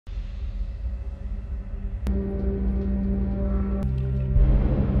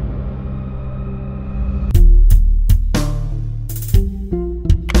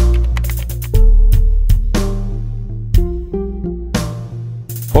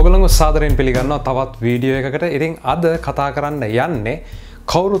ඔගලම සාදරයෙන් පිළිගන්නවා තවත් වීඩියෝ එකකට. ඉතින් අද කතා කරන්න යන්නේ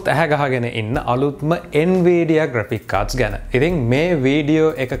කවුරුත් ඇහැ ගහගෙන ඉන්න අලුත්ම Nvidia Graphic Cards ගැන. ඉතින් මේ වීඩියෝ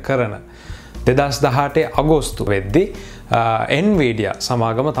එක කරන 2018 අගෝස්තු වෙද්දී Nvidia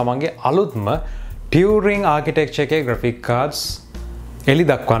සමාගම තමන්ගේ අලුත්ම Turing architecture එකේ graphic cards එලි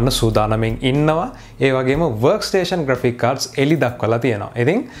දක්වන්න සූදානමින් ඉන්නවා. ඒ වගේම workstation graphic cards එලි දක්වලා තියෙනවා.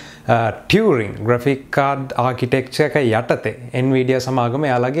 ඉතින් Turing graphic card architecture එක යටතේ Nvidia සමාගම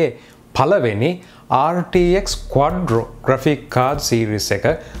යාළගේ පළවෙනි RTX Quadro graphic card series එක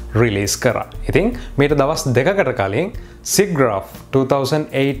release කරා. ඉතින් මේට දවස් දෙකකට කලින් SIGGRAPH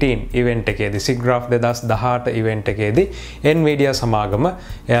 2018 event එකේදී SIGGRAPH 2018 event එකේදී Nvidia සමාගම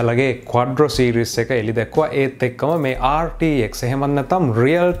එයාලගේ Quadro series එක එලි දැක්වුවා. ඒත් එක්කම මේ RTX එහෙම නැත්නම්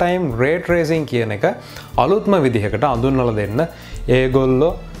real time ray tracing කියන එක අලුත්ම විදිහකට අඳුන්වලා දෙන්න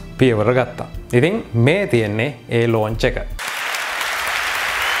ඒගොල්ලෝ පියවර ගත්තා. ඉතින් මේ තියෙන්නේ ඒ launch එක.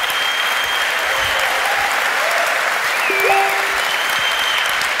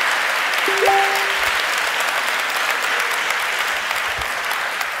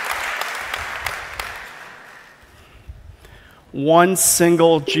 One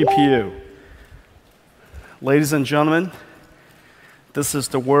single GPU. Ladies and gentlemen, this is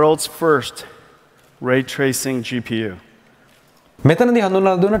the world's first ray tracing GPU. මෙතනදී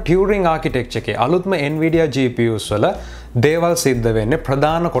හඳුන්වලා දුන්න Turing architecture එකේ අලුත්ම Nvidia GPUs වල දේවල් සිද්ධ වෙන්නේ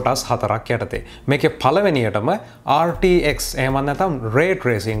ප්‍රධාන කොටස් හතරක් යටතේ. මේකේ පළවෙනියටම RTX එහෙම නැත්නම් ray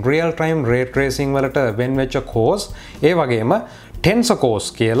tracing, real time ray tracing වලට වෙන් වෙච්ච cores, ඒ වගේම tensor cores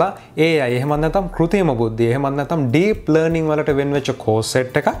කියලා AI එහෙම නැත්නම් කෘත්‍රිම බුද්ධිය එහෙම නැත්නම් deep learning වලට වෙන් වෙච්ච course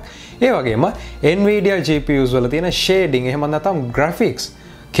set එකක්. ඒ වගේම Nvidia GPUs වල තියෙන shading එහෙම නැත්නම් graphics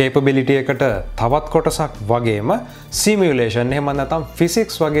capability එකට තවත් කොටසක් වගේම simulation එහෙම නැත්නම්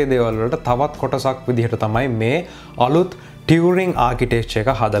physics වගේ දේවල් වලට තවත් කොටසක් විදිහට තමයි මේ අලුත් Turing architecture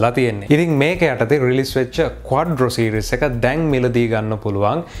එක හදලා තියෙන්නේ. ඉතින් මේක යටතේ release වෙච්ච Quadro series එක දැන් මිලදී ගන්න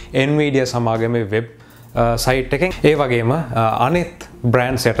පුළුවන් Nvidia සමාගමේ web site එකෙන්. ඒ වගේම අනිත්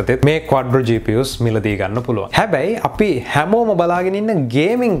brands යටතේ මේ Quadro GPUs මිලදී ගන්න පුළුවන්. හැබැයි අපි හැමෝම බලාගෙන ඉන්න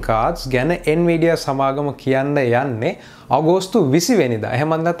gaming cards ගැන Nvidia සමාගම කියන්න යන්නේ අගෝස්තු 20 වෙනිදා.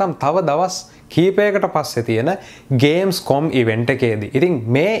 එහෙම නැත්නම් තව දවස් කීපයකට පස්සේ තියෙන Gamescom event එකේදී. ඉතින්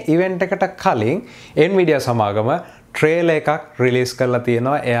මේ event එකට කලින් Nvidia සමාගම trailer එකක් release කරලා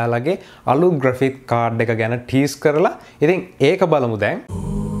තියෙනවා එයාලගේ අලුත් graphic card එක ගැන tease කරලා. ඉතින් ඒක බලමු දැන්.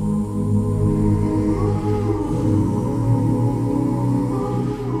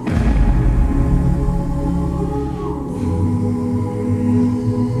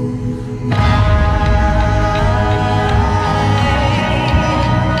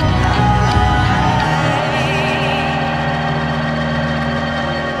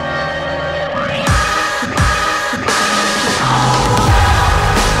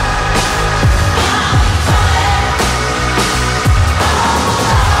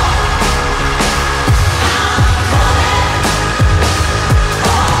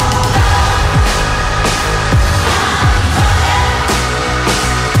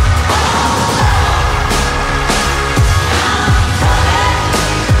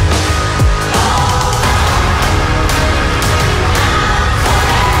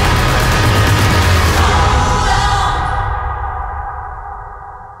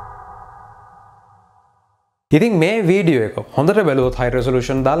 ඉතින් මේ වීඩියෝ එක හොඳට බැලුවොත් high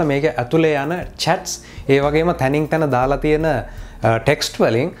resolution දාලා මේක ඇතුලේ යන chats ඒ වගේම තනින් තන දාලා තියෙන text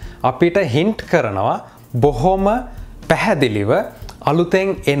වලින් අපිට hint කරනවා බොහොම පැහැදිලිව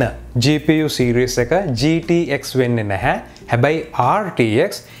අලුතෙන් එන GPU series එක GTX වෙන්නේ නැහැ. හැබැයි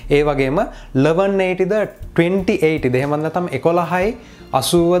RTX ඒ වගේම 1180ද 2080ද එහෙම නැත්නම් 11යි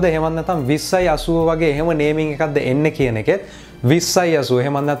 80ද එහෙම නැත්නම් 20යි 80 වගේ එහෙම naming එකක්ද එන්නේ කියන එකෙත් 20යි 80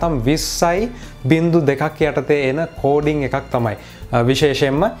 එහෙම නැත්නම් 20.2ක් යටතේ එන coding එකක් තමයි.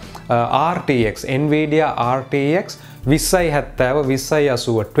 විශේෂයෙන්ම RTX Nvidia RTX 2070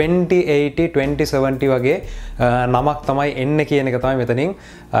 2080 2080 2070 වගේ නමක් තමයි එන්නේ කියන එක තමයි මෙතනින්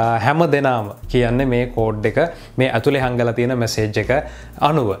හැම දෙනාම කියන්නේ මේ කෝඩ් එක මේ ඇතුලේ හංගලා තියෙන මැසේජ් එක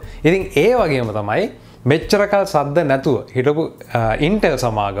අනුව. ඉතින් ඒ වගේම තමයි මෙච්චරකල් සද්ද නැතුව හිටපු Intel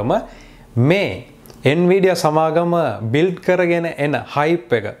සමාගම මේ Nvidia සමාගම build කරගෙන එන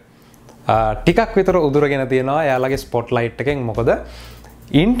hype එක ටිකක් විතර උදුරගෙන තියෙනවා එයාලගේ spotlight එකෙන්. මොකද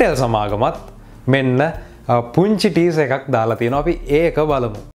Intel සමාගමත් මෙන්න පුංචි tease එකක් දාලා තියෙනවා. අපි ඒක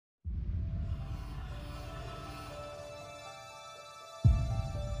බලමු.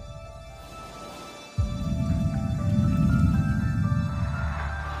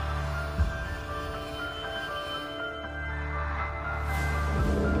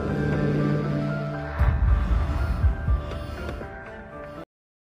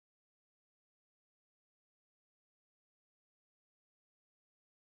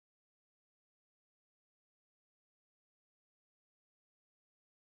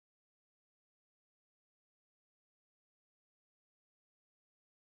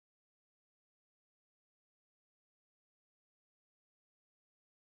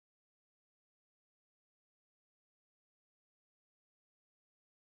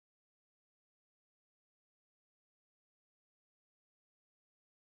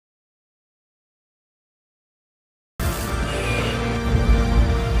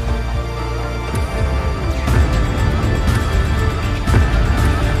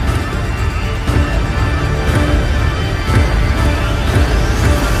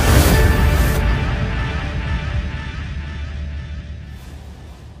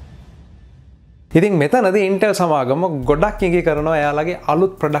 ඉතින් මෙතනදී Intel සමාගම ගොඩක් ඉඟි කරනවා එයාලගේ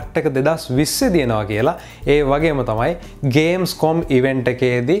අලුත් ප්‍රොඩක්ට් එක 2020 දිනනවා කියලා. ඒ වගේම තමයි Gamescom event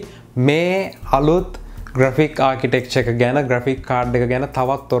එකේදී මේ අලුත් graphic architecture එක ගැන graphic card එක ගැන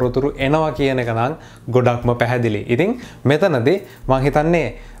තවත් තොරතුරු එනවා කියන එක නම් ගොඩක්ම පැහැදිලි. ඉතින් මෙතනදී මම හිතන්නේ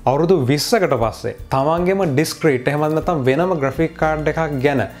අවුරුදු 20කට පස්සේ තමන්ගේම discrete එහෙම නැත්නම් වෙනම graphic card එකක්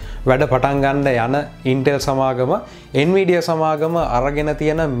ගැන වැඩ පටන් ගන්න යන Intel සමාගම Nvidia සමාගම අරගෙන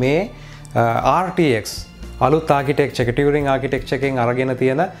තියෙන මේ RTX අලුත් ආකිටෙක්චර් එක Turing ආකිටෙක්චර් එකෙන් අරගෙන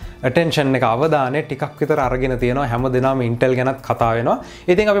තියෙන attention එක අවධානය ටිකක් විතර අරගෙන තියෙනවා හැමදෙනාම Intel ගැනත් කතා වෙනවා.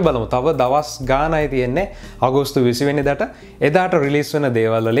 ඉතින් අපි බලමු තව දවස් ගානයි තියෙන්නේ අගෝස්තු 20 වෙනිදාට එදාට රිලීස් වෙන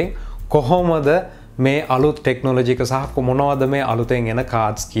දේවල් වලින් කොහොමද මේ අලුත් ටෙක්නොලොජි එක සහ මොනවද මේ අලුතෙන් එන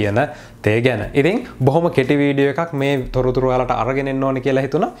කාඩ්ස් කියන තේ ගැන. ඉතින් බොහොම කෙටි වීඩියෝ එකක් මේ තොරතුරු වලට අරගෙන එන්න ඕනේ කියලා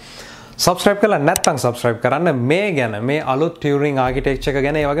හිතුණා. subscribe කරලා නැත්නම් subscribe කරන්න මේ ගැන මේ අලුත් Turing architecture එක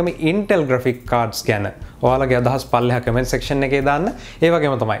ගැන ඒ වගේම Intel graphic cards ගැන ඔයාලගේ අදහස් පල්ලෙහා comment section එකේ දාන්න. ඒ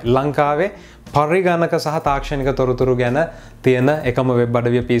වගේම තමයි ලංකාවේ පරිගණක සහ තාක්ෂණික තොරතුරු ගැන තියෙන එකම වෙබ්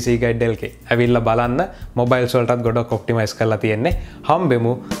අඩවිය PC Guide LK. ඇවිල්ලා බලන්න mobiles වලටත් ගොඩක් optimize කරලා තියෙන්නේ.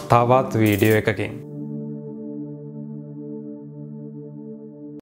 හම්බෙමු තවත් වීඩියෝ එකකින්.